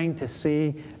was trying to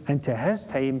say into his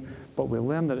time. But we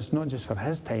learn that it's not just for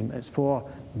his time, it's for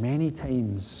many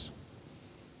times.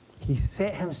 He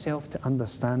set himself to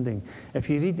understanding. If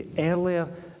you read earlier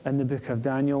in the book of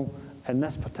Daniel, in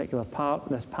this particular part,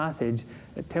 this passage,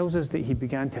 it tells us that he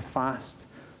began to fast.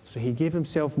 So he gave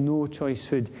himself no choice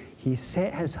food. He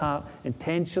set his heart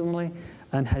intentionally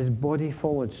and his body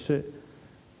followed suit.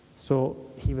 So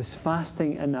he was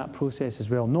fasting in that process as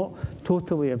well. Not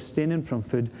totally abstaining from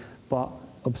food, but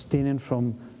abstaining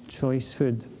from choice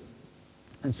food.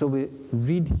 And so we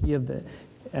read here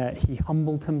that he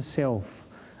humbled himself.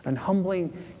 And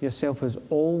humbling yourself is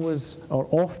always or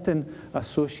often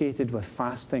associated with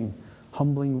fasting.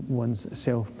 Humbling one's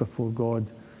self before God.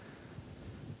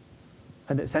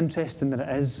 And it's interesting that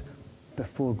it is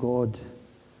before God.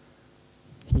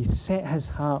 He set his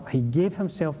heart, he gave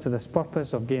himself to this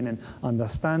purpose of gaining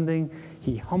understanding.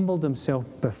 He humbled himself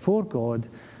before God,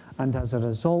 and as a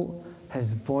result,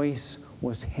 his voice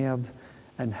was heard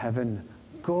in heaven.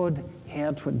 God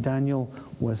heard what Daniel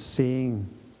was saying.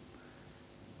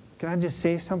 Can I just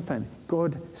say something?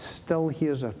 God still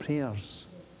hears our prayers.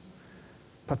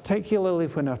 Particularly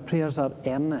when our prayers are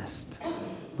earnest,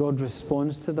 God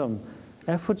responds to them.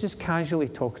 If we're just casually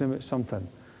talking about something,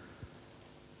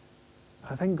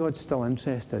 I think God's still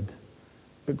interested.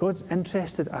 But God's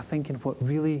interested, I think, in what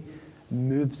really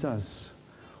moves us.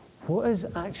 What is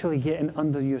actually getting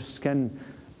under your skin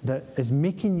that is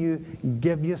making you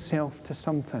give yourself to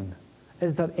something?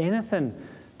 Is there anything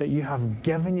that you have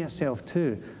given yourself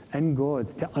to in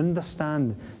God, to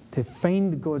understand, to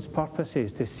find God's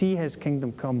purposes, to see his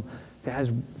kingdom come,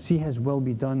 to see his will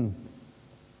be done?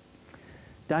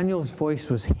 Daniel's voice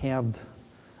was heard,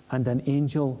 and an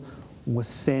angel was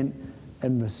sent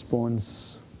in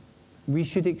response. We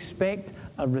should expect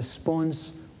a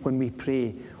response when we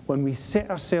pray, when we set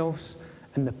ourselves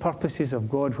in the purposes of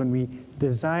God, when we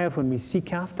desire, when we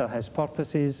seek after his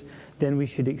purposes, then we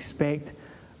should expect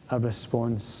a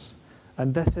response.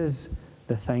 And this is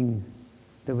the thing.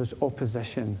 There was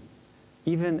opposition.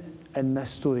 Even in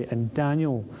this story, in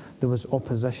Daniel, there was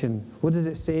opposition. What does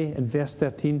it say in verse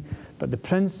 13? But the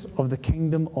prince of the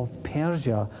kingdom of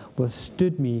Persia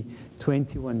withstood me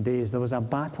 21 days. There was a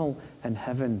battle in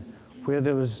heaven where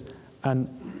there was an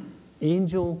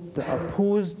angel that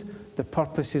opposed the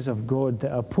purposes of God,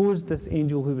 that opposed this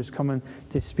angel who was coming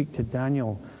to speak to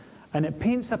Daniel. And it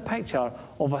paints a picture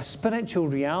of a spiritual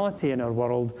reality in our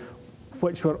world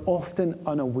which we're often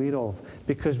unaware of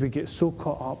because we get so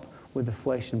caught up with the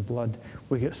flesh and blood.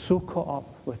 We get so caught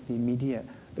up with the immediate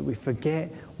that we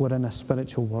forget we're in a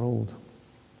spiritual world.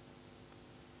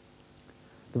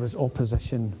 There was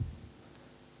opposition.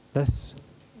 This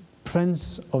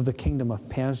prince of the kingdom of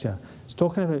Persia, it's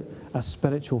talking about a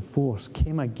spiritual force,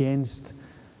 came against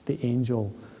the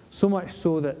angel. So much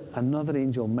so that another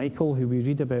angel, Michael, who we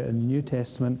read about in the New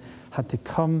Testament, had to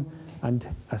come and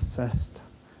assist.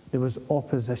 There was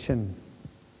opposition.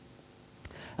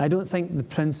 I don't think the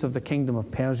prince of the kingdom of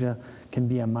Persia can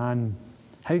be a man.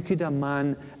 How could a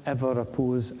man ever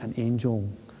oppose an angel?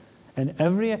 In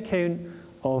every account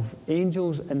of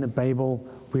angels in the Bible,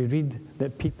 we read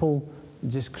that people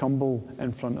just crumble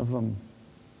in front of them.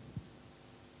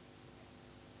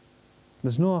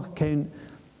 There's no account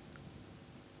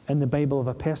in the Bible of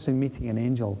a person meeting an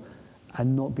angel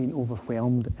and not being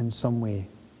overwhelmed in some way.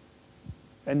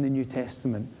 In the New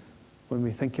Testament, when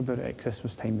we think about it at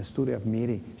Christmas time, the story of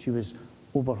Mary, she was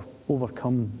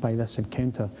overcome by this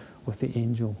encounter with the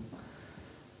angel.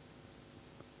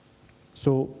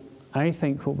 So I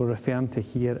think what we're referring to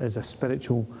here is a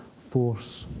spiritual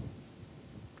force.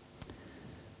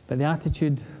 But the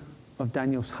attitude of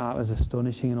Daniel's heart is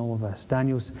astonishing in all of this.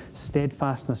 Daniel's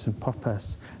steadfastness and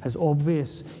purpose, his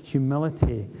obvious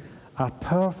humility, are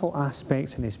powerful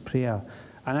aspects in his prayer.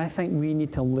 And I think we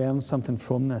need to learn something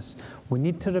from this. We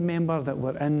need to remember that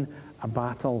we're in a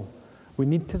battle. We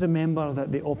need to remember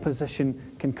that the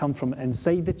opposition can come from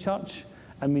inside the church,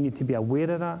 and we need to be aware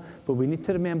of that. But we need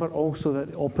to remember also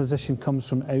that the opposition comes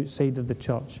from outside of the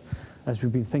church, as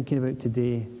we've been thinking about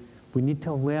today. We need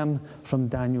to learn from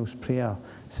Daniel's prayer,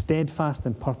 steadfast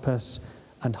in purpose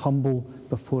and humble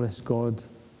before his God.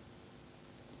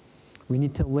 We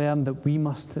need to learn that we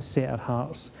must set our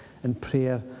hearts in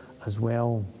prayer as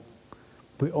well.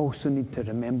 We also need to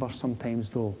remember sometimes,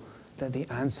 though, that the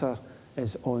answer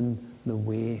is on the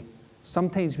way.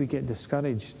 Sometimes we get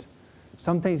discouraged.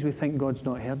 Sometimes we think God's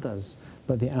not heard us,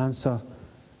 but the answer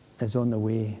is on the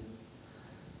way.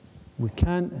 We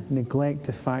can't neglect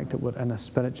the fact that we're in a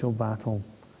spiritual battle.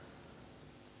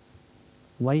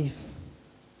 Life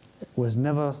was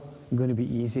never going to be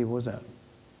easy, was it?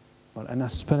 We're in a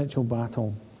spiritual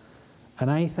battle.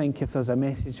 And I think if there's a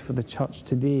message for the church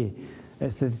today,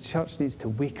 it's that the church needs to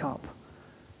wake up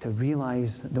to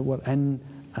realize that we're in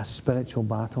a spiritual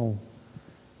battle.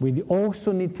 We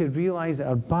also need to realize that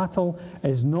our battle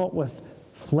is not with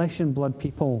flesh and blood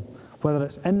people, whether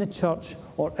it's in the church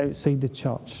or outside the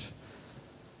church.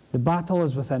 The battle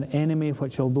is with an enemy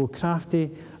which, although crafty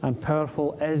and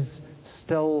powerful, is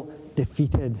still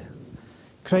defeated.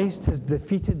 Christ has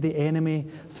defeated the enemy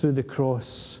through the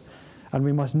cross. And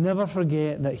we must never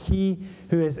forget that he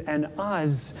who is in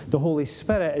us, the Holy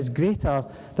Spirit, is greater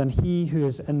than he who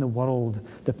is in the world,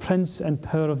 the prince and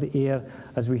power of the air,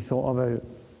 as we thought about.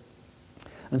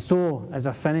 And so, as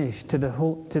I finish, to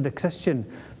the Christian,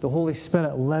 the Holy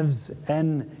Spirit lives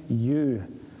in you.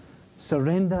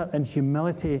 Surrender in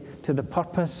humility to the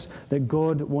purpose that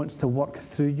God wants to work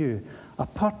through you. A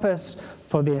purpose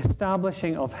for the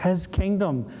establishing of his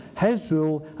kingdom, his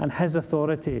rule and his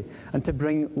authority, and to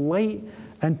bring light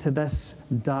into this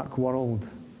dark world.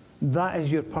 That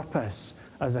is your purpose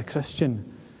as a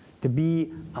Christian, to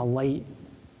be a light.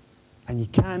 And you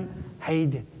can't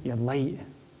hide your light.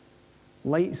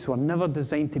 Lights were never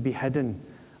designed to be hidden.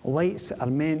 Lights are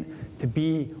meant to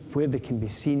be where they can be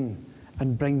seen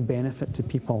and bring benefit to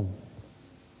people.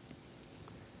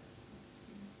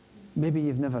 Maybe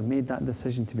you've never made that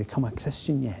decision to become a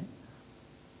Christian yet.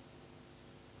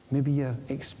 Maybe you're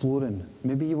exploring.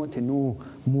 Maybe you want to know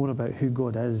more about who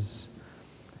God is.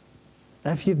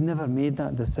 If you've never made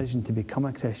that decision to become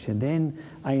a Christian, then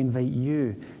I invite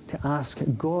you to ask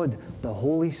God, the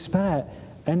Holy Spirit,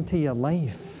 into your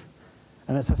life.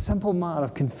 And it's a simple matter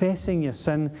of confessing your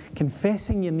sin,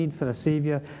 confessing your need for a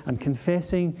Saviour, and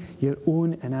confessing your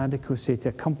own inadequacy to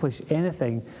accomplish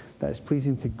anything that is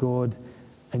pleasing to God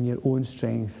in your own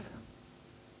strength.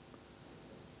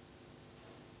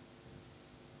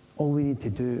 All we need to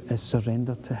do is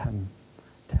surrender to him,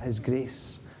 to his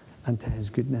grace and to his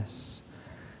goodness.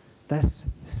 This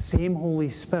same Holy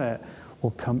Spirit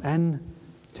will come in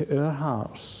to our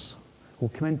hearts, will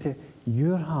come into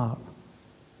your heart.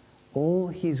 All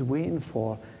he's waiting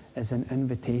for is an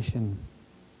invitation.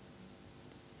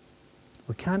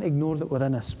 We can't ignore that we're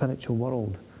in a spiritual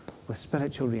world with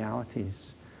spiritual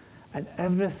realities. And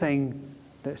everything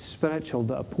that's spiritual,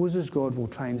 that opposes God, will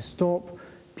try and stop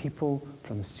people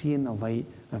from seeing the light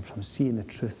and from seeing the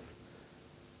truth.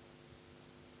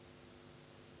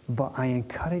 But I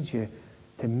encourage you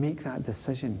to make that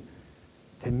decision,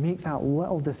 to make that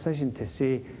little decision to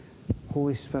say,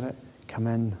 Holy Spirit, come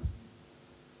in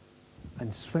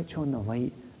and switch on the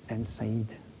light inside.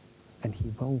 And he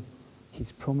will.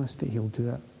 He's promised that he'll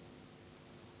do it.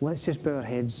 Let's just bow our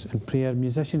heads in prayer.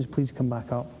 Musicians, please come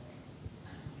back up.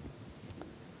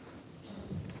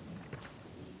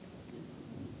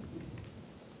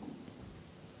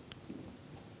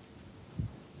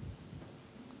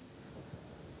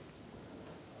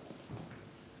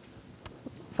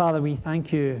 Father, we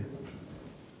thank you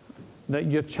that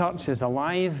your church is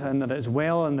alive and that it's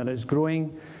well and that it's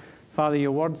growing. Father,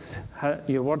 your word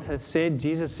has said,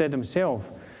 Jesus said himself,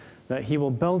 that he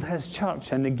will build his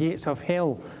church and the gates of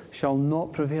hell shall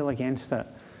not prevail against it.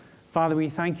 Father, we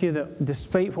thank you that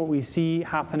despite what we see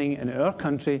happening in our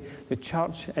country, the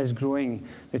church is growing.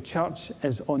 The church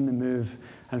is on the move.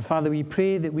 And Father, we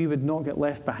pray that we would not get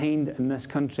left behind in this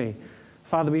country.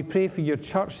 Father, we pray for your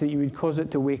church that you would cause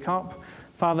it to wake up.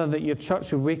 Father, that your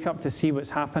church would wake up to see what's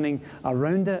happening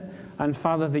around it. And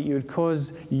Father, that you would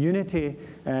cause unity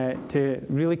to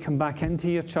really come back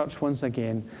into your church once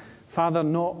again. Father,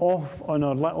 not off on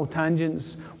our little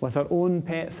tangents with our own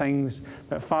pet things,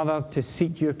 but Father, to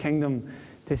seek your kingdom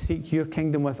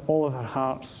with all of our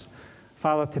hearts.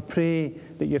 Father, to pray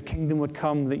that your kingdom would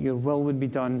come, that your will would be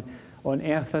done on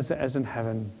earth as it is in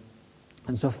heaven.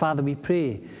 And so, Father, we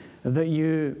pray that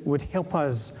you would help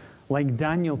us, like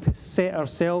Daniel, to set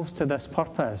ourselves to this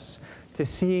purpose, to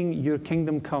seeing your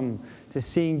kingdom come, to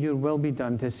seeing your will be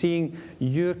done, to seeing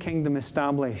your kingdom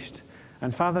established.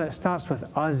 And Father, it starts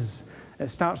with us. It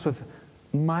starts with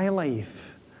my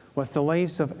life, with the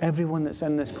lives of everyone that's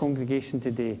in this congregation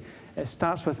today. It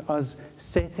starts with us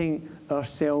setting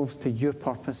ourselves to your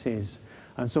purposes.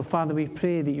 And so, Father, we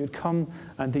pray that you'd come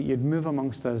and that you'd move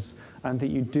amongst us and that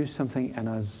you'd do something in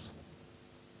us.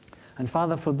 And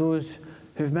Father, for those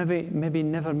who've maybe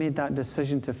never made that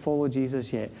decision to follow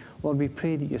Jesus yet, Lord, we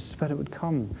pray that your Spirit would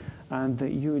come and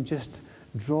that you would just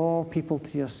draw people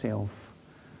to yourself.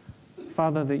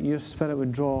 Father, that your Spirit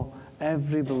would draw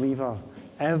every believer,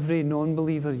 every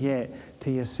non-believer yet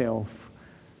to yourself.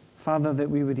 Father, that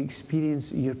we would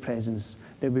experience your presence,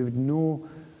 that we would know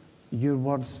your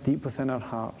words deep within our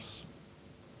hearts.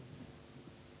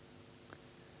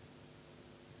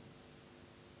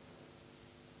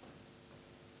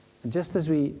 And just as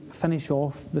we finish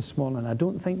off this morning, I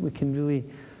don't think we can really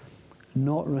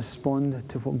not respond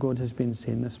to what God has been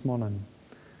saying this morning.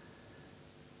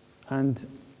 And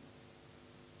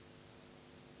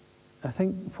I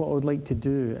think what I would like to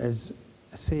do is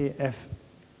say, if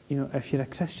you're a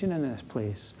Christian in this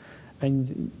place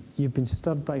and you've been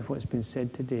stirred by what's been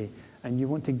said today and you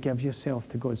want to give yourself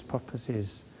to God's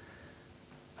purposes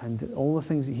and all the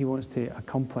things that he wants to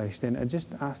accomplish, then I just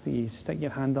ask that you stick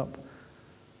your hand up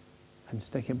and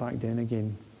stick it back down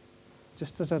again,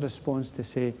 just as a response to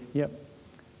say, yep,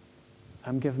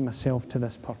 I'm giving myself to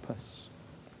this purpose.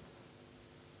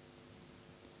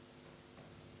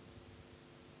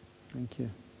 Thank you.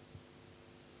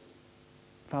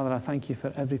 Father, I thank you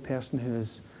for every person who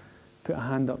has put a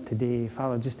hand up today.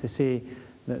 Father, just to say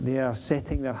that they are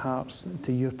setting their hearts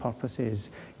to your purposes,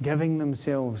 giving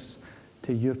themselves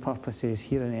to your purposes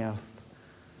here on earth.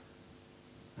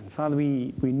 And Father,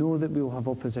 we know that we will have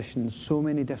opposition in so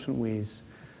many different ways.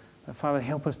 But Father,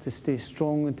 help us to stay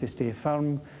strong and to stay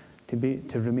firm, to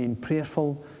remain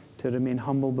prayerful, to remain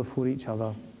humble before each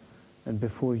other and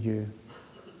before you.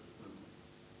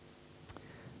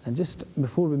 And just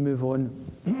before we move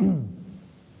on,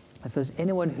 if there's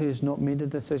anyone who's not made a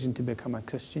decision to become a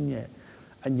Christian yet,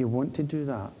 and you want to do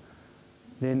that,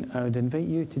 then I would invite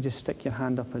you to just stick your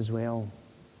hand up as well.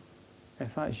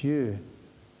 If that's you,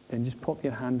 then just pop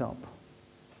your hand up.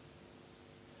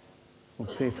 We'll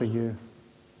pray for you.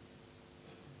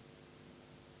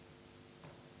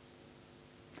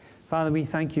 Father, we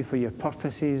thank you for your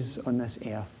purposes on this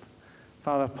earth.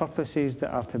 Father, purposes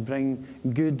that are to bring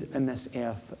good in this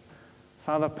earth.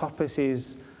 Father,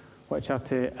 purposes which are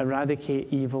to eradicate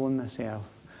evil in this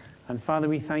earth. And Father,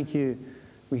 we thank you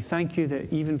that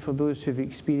even for those who've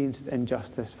experienced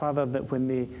injustice, Father, that when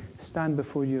they stand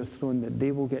before your throne, that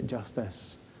they will get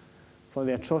justice for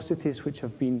the atrocities which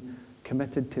have been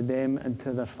committed to them and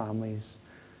to their families.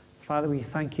 Father, we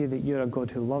thank you that you're a God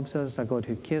who loves us, a God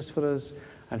who cares for us.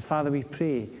 And Father, we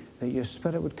pray that your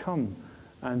Spirit would come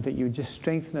and that you would just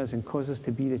strengthen us and cause us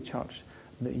to be the church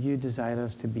that you desire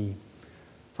us to be.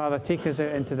 Father, take us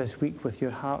out into this week with your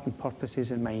heart and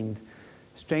purposes in mind.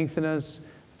 Strengthen us.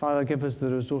 Father, give us the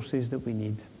resources that we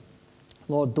need.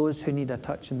 Lord, those who need a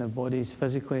touch in their bodies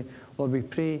physically, Lord, we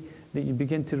pray that you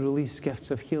begin to release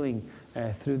gifts of healing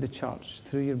through the church,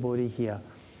 through your body here.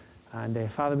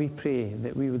 And Father, we pray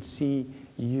that we would see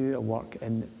you at work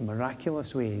in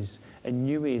miraculous ways, in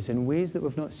new ways, in ways that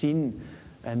we've not seen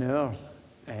in our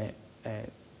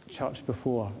church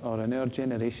before, or in our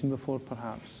generation before,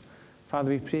 perhaps. Father,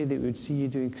 we pray that we would see you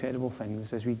do incredible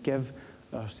things as we give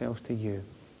ourselves to you.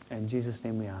 In Jesus'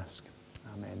 name we ask.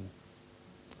 Amen.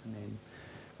 Amen.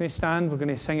 We stand, we're going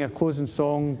to sing a closing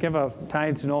song, give our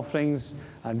tithes and offerings,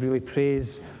 and really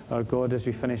praise our God as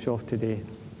we finish off today.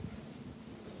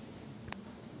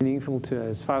 Meaningful to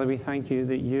us. Father, we thank you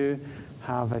that you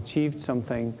have achieved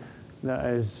something that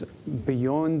is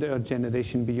beyond our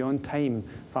generation, beyond time.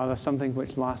 Father, something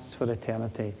which lasts for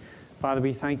eternity. Father,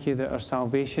 we thank you that our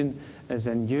salvation is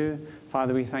in you.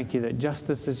 Father, we thank you that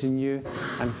justice is in you.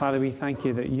 And Father, we thank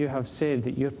you that you have said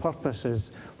that your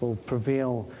purposes will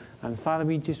prevail. And Father,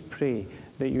 we just pray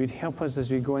that you would help us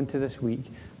as we go into this week,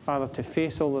 Father, to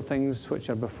face all the things which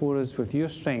are before us with your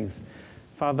strength.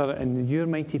 Father, in your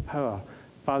mighty power.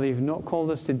 Father, you've not called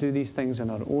us to do these things on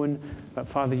our own, but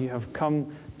Father, you have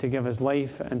come to give us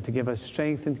life and to give us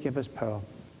strength and to give us power.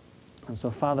 And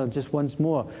so, Father, just once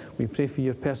more, we pray for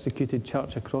your persecuted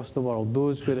church across the world,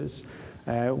 those where it's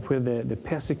where the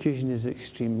persecution is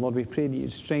extreme. Lord, we pray that you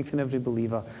strengthen every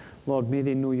believer. Lord, may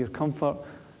they know your comfort,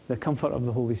 the comfort of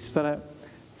the Holy Spirit.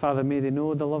 Father, may they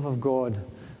know the love of God.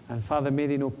 And Father, may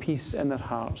they know peace in their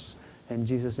hearts. In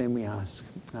Jesus' name we ask.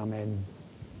 Amen.